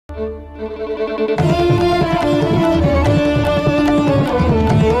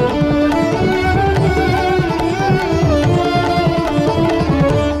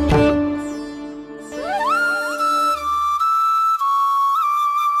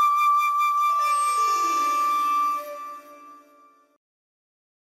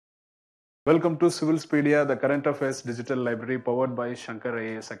Welcome to Civilspedia, the current affairs digital library powered by Shankar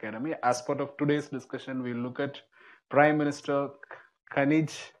IAS Academy. As part of today's discussion, we'll look at Prime Minister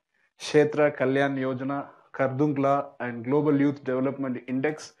Khanij Kshetra Kalyan Yojana, Khardunga and Global Youth Development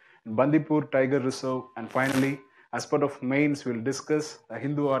Index, Bandipur Tiger Reserve, and finally, as part of mains, we'll discuss a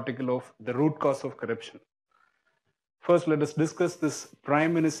Hindu article of the root cause of corruption. First, let us discuss this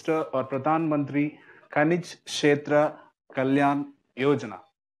Prime Minister or Pradhan Mantri Khanij Kshetra Kalyan Yojana.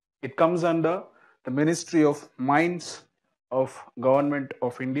 It comes under the Ministry of Mines of Government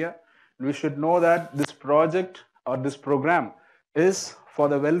of India. We should know that this project or this program is for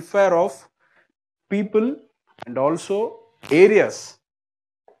the welfare of people and also areas.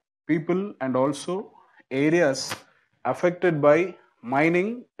 People and also areas affected by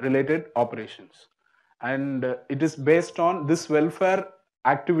mining related operations. And it is based on this welfare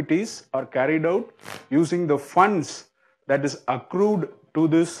activities are carried out using the funds that is accrued to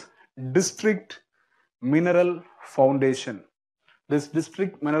this District Mineral Foundation. This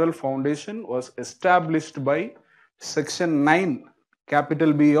District Mineral Foundation was established by Section 9,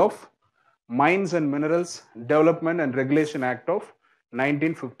 capital B of Mines and Minerals Development and Regulation Act of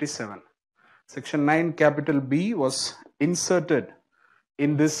 1957. Section 9, capital B was inserted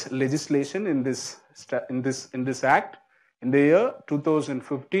in this legislation, in this act, in the year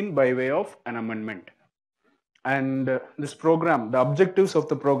 2015 by way of an amendment. And this program, the objectives of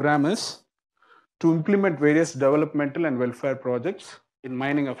the program is to implement various developmental and welfare projects in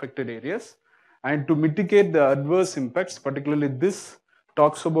mining affected areas and to mitigate the adverse impacts. Particularly this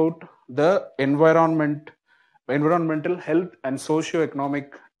talks about the environmental, health and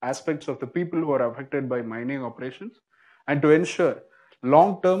socio-economic aspects of the people who are affected by mining operations and to ensure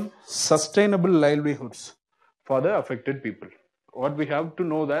long-term sustainable livelihoods for the affected people. What we have to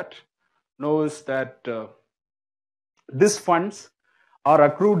know is that these funds are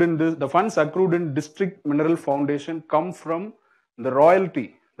accrued in the funds accrued in District Mineral Foundation come from the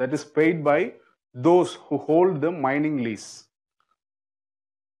royalty that is paid by those who hold the mining lease.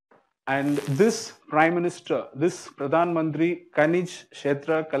 And this Prime Minister, this Pradhan Mantri Khanij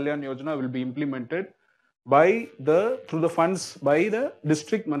Kshetra Kalyan Yojana will be implemented through the funds by the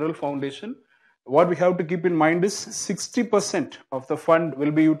District Mineral Foundation. What we have to keep in mind is 60% of the fund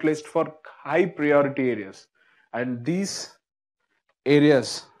will be utilized for high priority areas. And these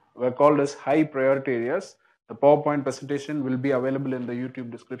areas were called as high priority areas. The PowerPoint presentation will be available in the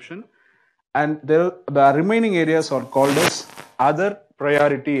YouTube description. And the remaining areas are called as other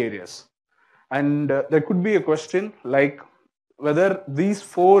priority areas. And there could be a question like whether these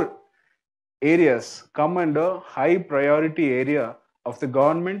four areas come under high priority area of the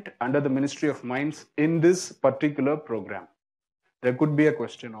government under the Ministry of Mines in this particular program. There could be a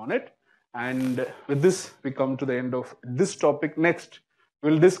question on it. And with this, we come to the end of this topic. Next,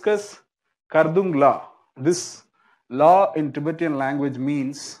 we'll discuss Khardunga law. This law in Tibetan language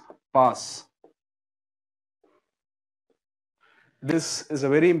means pass. This is a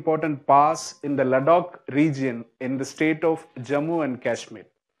very important pass in the Ladakh region in the state of Jammu and Kashmir.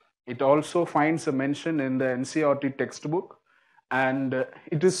 It also finds a mention in the NCERT textbook, and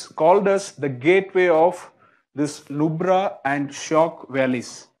it is called as the gateway of this Nubra and Shyok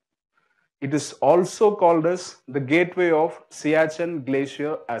valleys. It is also called as the gateway of Siachen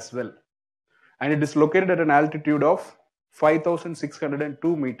Glacier as well. And it is located at an altitude of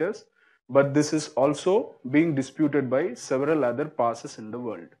 5,602 meters. But this is also being disputed by several other passes in the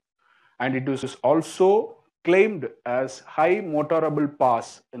world. And it is also claimed as high motorable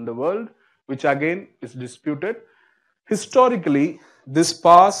pass in the world, which again is disputed. Historically, this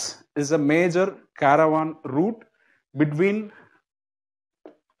pass is a major caravan route between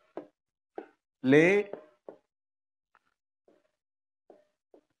Leh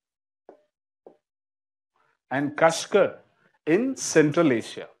and Kashgar in Central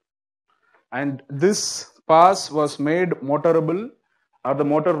Asia. And this pass was made motorable, or the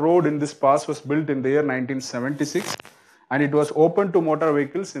motor road in this pass was built in the year 1976, and it was opened to motor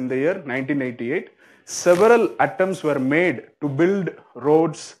vehicles in the year 1988. Several attempts were made to build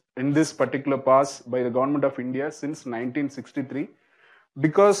roads in this particular pass by the government of India since 1963.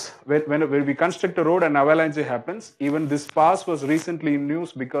 Because when we construct a road, an avalanche happens. Even this pass was recently in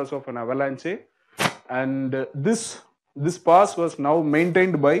news because of an avalanche. And this pass was now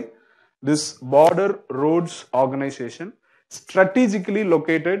maintained by this Border Roads Organization, strategically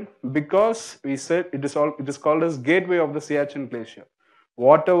located because we said it is called as gateway of the Siachen Glacier.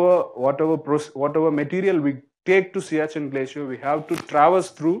 Whatever material we take to Siachen Glacier, we have to traverse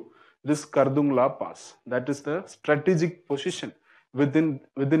through this Khardunga Pass. That is the strategic position within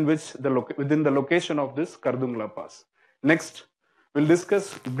the location of this Khardunga Pass. Next, we'll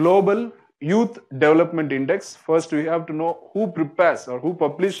discuss global Youth Development Index. First, we have to know who prepares or who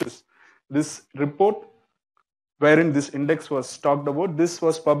publishes this report wherein this index was talked about. This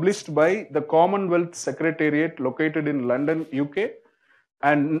was published by the Commonwealth Secretariat located in London, UK.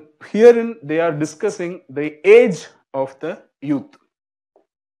 And herein they are discussing the age of the youth.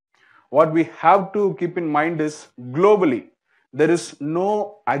 What we have to keep in mind is globally, there is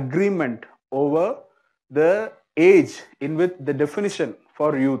no agreement over the age in which the definition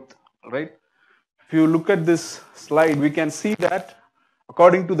for youth, right? If you look at this slide, we can see that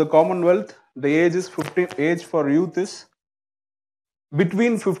according to the Commonwealth, the age for youth is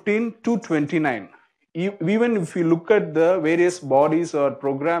between 15 to 29. Even if you look at the various bodies or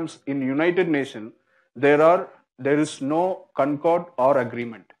programs in United Nations, there is no concord or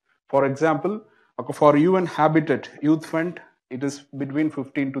agreement. For example, for UN Habitat Youth Fund, it is between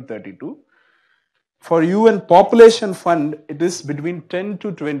 15 to 32. For UN Population Fund, it is between 10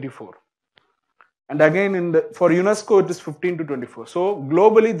 to 24. And again, for UNESCO, it is 15 to 24. So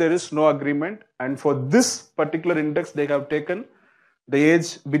globally, there is no agreement. And for this particular index, they have taken the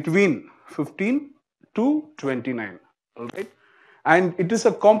age between 15 to 29. All right. And it is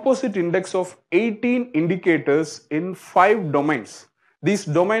a composite index of 18 indicators in 5 domains. These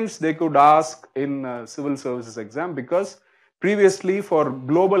domains they could ask in civil services exam, because previously for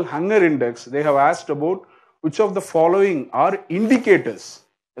global hunger index, they have asked about which of the following are indicators.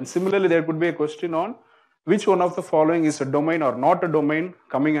 And similarly, there could be a question on which one of the following is a domain or not a domain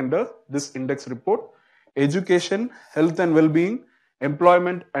coming under this index report. Education, health and well-being,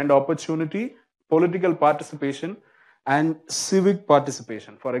 employment and opportunity, political participation, and civic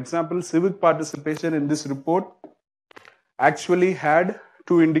participation. For example, civic participation in this report actually had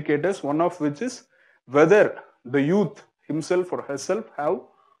 2 indicators, one of which is whether the youth himself or herself have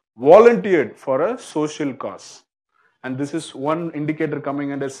volunteered for a social cause. And this is one indicator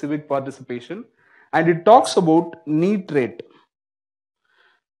coming under civic participation. And it talks about NEET rate.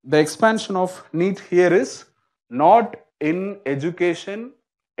 The expansion of NEET here is not in education,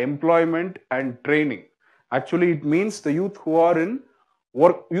 employment and training. Actually, it means the youth who are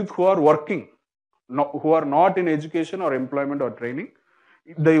working, who are not in education or employment or training.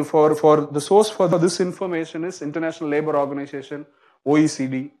 For the source for this information is International Labour Organization,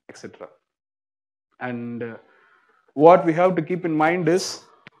 OECD, etc. And what we have to keep in mind is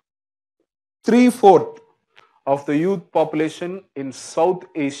 3/4 of the youth population in South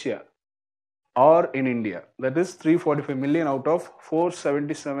Asia or in India. That is 345 million out of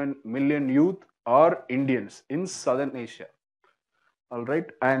 477 million youth are Indians in Southern Asia. All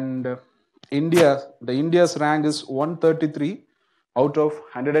right. And India's rank is 133 out of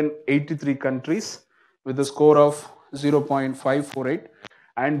 183 countries with a score of 0.548.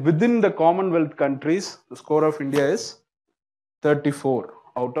 And within the Commonwealth countries, the score of India is 34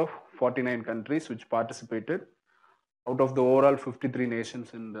 out of 49 countries which participated out of the overall 53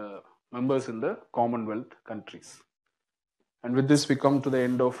 nations in the members in the Commonwealth countries. And with this, we come to the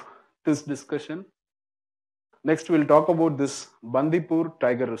end of this discussion. Next, we'll talk about this Bandipur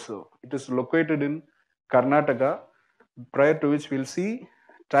Tiger Reserve. It is located in Karnataka, prior to which we'll see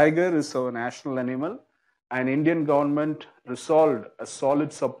tiger is our national animal, and Indian government resolved a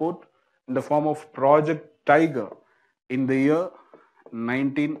solid support in the form of Project Tiger in the year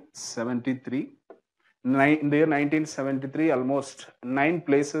 1973. In the year 1973, almost 9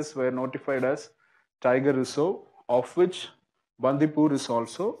 places were notified as Tiger Reserve, of which Bandipur is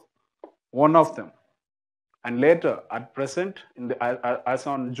also one of them. And later, at present, as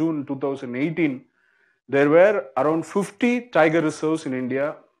on June 2018, there were around 50 tiger reserves in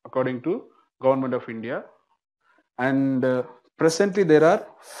India, according to Government of India. And presently, there are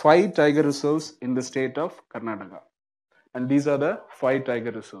 5 tiger reserves in the state of Karnataka. And these are the 5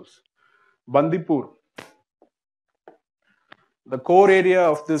 tiger reserves. Bandipur. The core area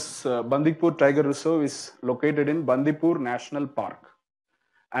of this Bandipur Tiger Reserve is located in Bandipur National Park.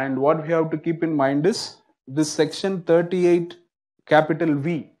 And what we have to keep in mind is this section 38 capital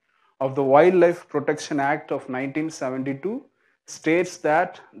V of the Wildlife Protection Act of 1972 states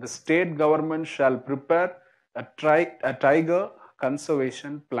that the state government shall prepare a tiger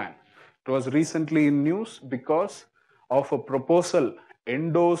conservation plan. It was recently in news because of a proposal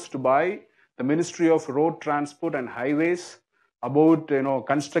endorsed by the Ministry of Road Transport and Highways about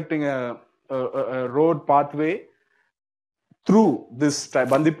constructing a road pathway through this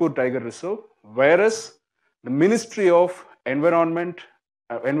Bandipur Tiger Reserve, whereas the Ministry of Environment,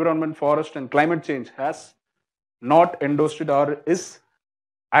 Forest and Climate Change has not endorsed it or is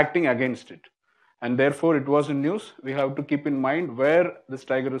acting against it. And therefore, it was in news. We have to keep in mind where this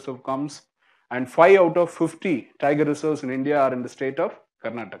Tiger Reserve comes. And 5 out of 50 Tiger Reserves in India are in the state of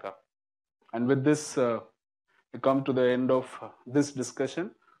Karnataka. And with this, we come to the end of this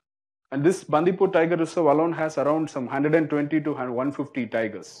discussion. And this Bandipur Tiger Reserve alone has around some 120 to 150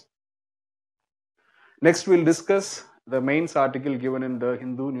 tigers. Next, we'll discuss the mains article given in the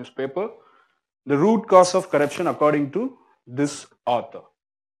Hindu newspaper, the root cause of corruption according to this author.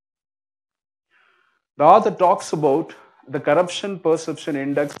 The author talks about the Corruption Perception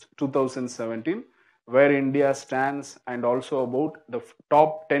Index 2017, where India stands, and also about the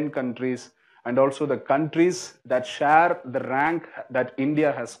top 10 countries and also the countries that share the rank that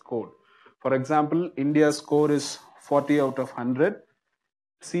India has scored. For example, India's score is 40 out of 100.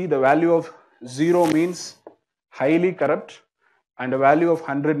 See, the value of 0 means highly corrupt and the value of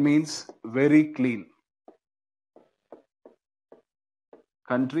 100 means very clean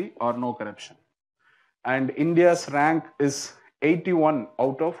country or no corruption. And India's rank is 81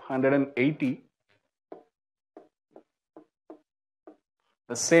 out of 180.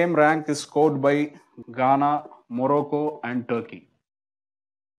 The same rank is scored by Ghana, Morocco and Turkey.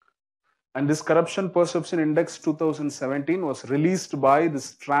 And this Corruption Perception Index 2017 was released by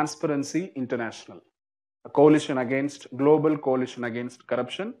this Transparency International, a coalition against, global coalition against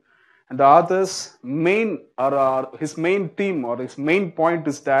corruption. And the author's main, his main theme or his main point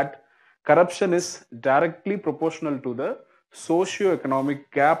is that corruption is directly proportional to the socio-economic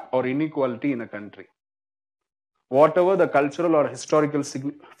gap or inequality in a country. Whatever the cultural or historical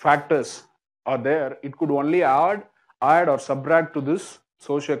factors are there, it could only add or subtract to this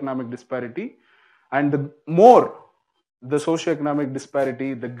socio-economic disparity. And the more the socio-economic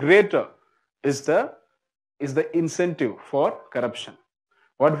disparity, the greater is the incentive for corruption.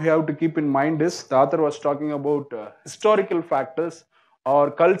 What we have to keep in mind is the author was talking about historical factors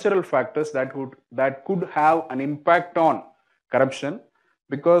or cultural factors that could have an impact on corruption,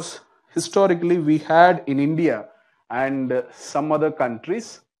 because historically we had in India and some other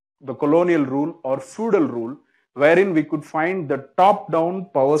countries the colonial rule or feudal rule, wherein we could find the top-down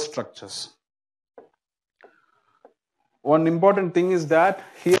power structures. One important thing is that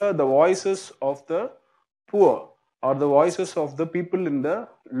here the voices of the poor or the voices of the people in the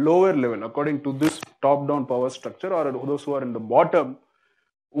lower level, according to this top-down power structure, or those who are in the bottom,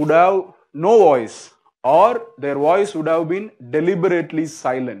 would have no voice, or their voice would have been deliberately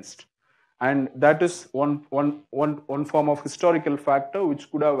silenced. And that is one form of historical factor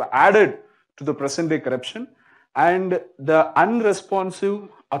which could have added to the present day corruption. And the unresponsive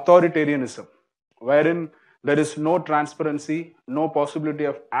authoritarianism, wherein there is no transparency, no possibility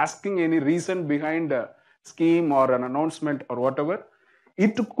of asking any reason behind a scheme or an announcement or whatever,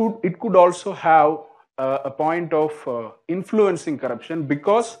 it could also have a point of influencing corruption,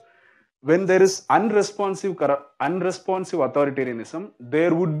 because when there is unresponsive authoritarianism,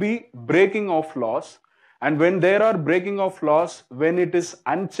 there would be breaking of laws, and when there are breaking of laws, when it is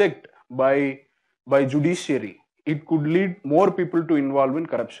unchecked by judiciary, it could lead more people to involve in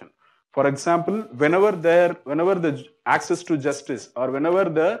corruption. For example, whenever the access to justice, or whenever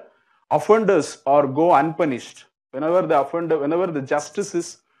the offenders go unpunished, whenever the justice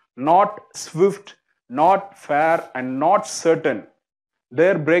is not swift, not fair and not certain,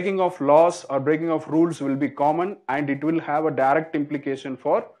 their breaking of laws or breaking of rules will be common, and it will have a direct implication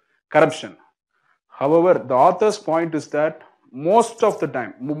for corruption. However, the author's point is that most of the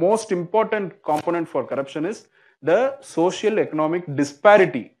time, most important component for corruption is the social economic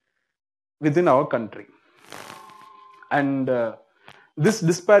disparity within our country. And this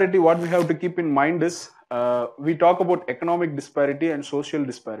disparity, what we have to keep in mind is, we talk about economic disparity and social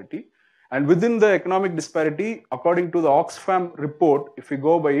disparity. And within the economic disparity, according to the Oxfam report, if we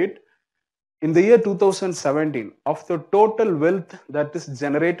go by it, in the year 2017, of the total wealth that is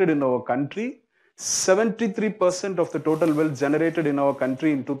generated in our country, 73% of the total wealth generated in our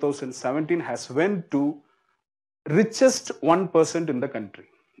country in 2017 has went to richest 1% in the country.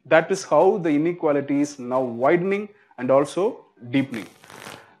 That is how the inequality is now widening and also deepening.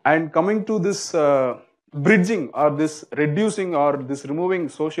 And coming to this bridging or this reducing or this removing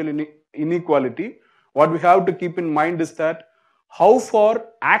social inequality, what we have to keep in mind is that how far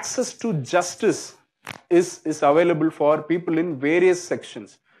access to justice is available for people in various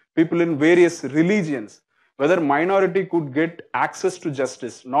sections, people in various religions, whether minority could get access to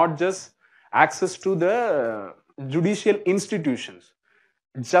justice, not just access to the judicial institutions.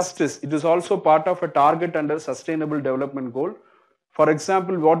 Justice, it is also part of a target under Sustainable Development Goal. For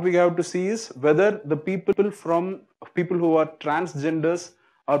example, what we have to see is whether the people who are transgenders,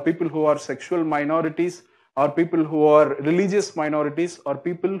 or people who are sexual minorities, or people who are religious minorities, or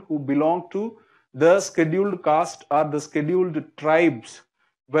people who belong to the scheduled caste or the scheduled tribes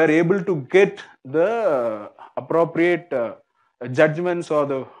were able to get the appropriate judgments or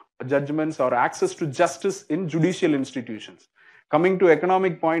the judgments or access to justice in judicial institutions. Coming to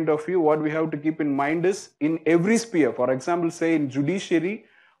economic point of view, what we have to keep in mind is in every sphere, for example, say in judiciary,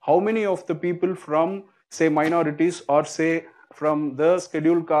 how many of the people from say minorities or say from the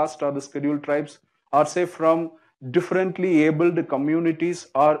scheduled caste or the scheduled tribes or say from differently abled communities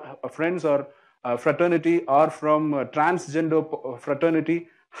or friends or fraternity or from transgender fraternity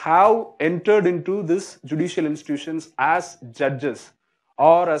have entered into this judicial institutions as judges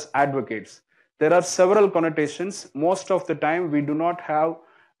or as advocates. There are several connotations. Most of the time we do not have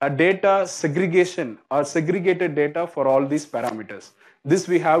a data segregation or segregated data for all these parameters. This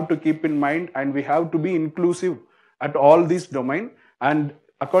we have to keep in mind, and we have to be inclusive at all these domain. And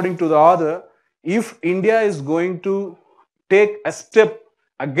according to the author, if India is going to take a step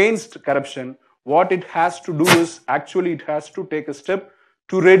against corruption, what it has to do is actually it has to take a step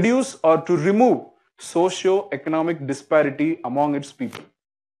to reduce or to remove socio-economic disparity among its people.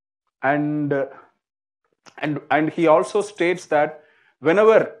 And he also states that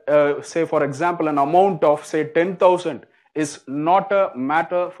whenever say for example an amount of say 10,000 is not a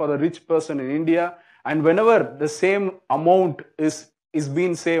matter for the rich person in India, and whenever the same amount is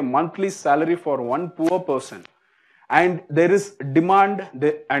being say monthly salary for one poor person, and there is demand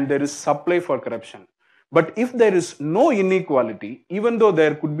and there is supply for corruption. But if there is no inequality, even though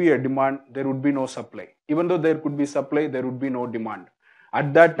there could be a demand, there would be no supply. Even though there could be supply, there would be no demand.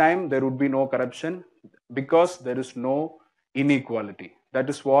 At that time, there would be no corruption because there is no inequality. That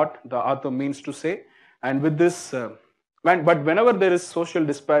is what the author means to say. And with this, but whenever there is social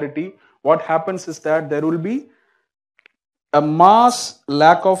disparity, what happens is that there will be a mass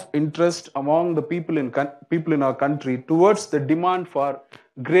lack of interest among the people in our country towards the demand for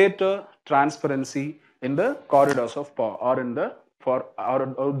greater transparency in the corridors of power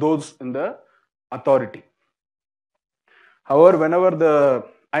or those in the authority. However,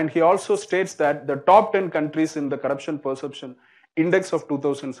 and he also states that the top 10 countries in the corruption perception index of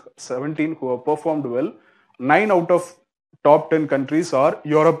 2017 who have performed well, 9 out of top 10 countries are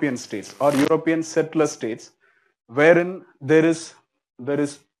European states or European settler states, wherein there is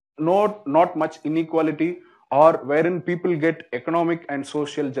not much inequality, or wherein people get economic and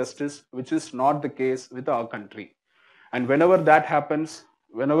social justice, which is not the case with our country. And whenever that happens,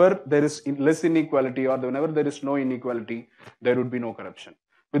 whenever there is less inequality or whenever there is no inequality, there would be no corruption.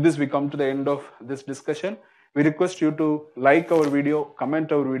 With this, we come to the end of this discussion. We request you to like our video,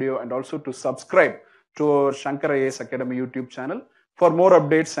 comment our video, and also to subscribe to our Shankar IAS Academy YouTube channel for more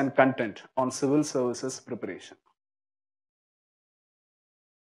updates and content on civil services preparation.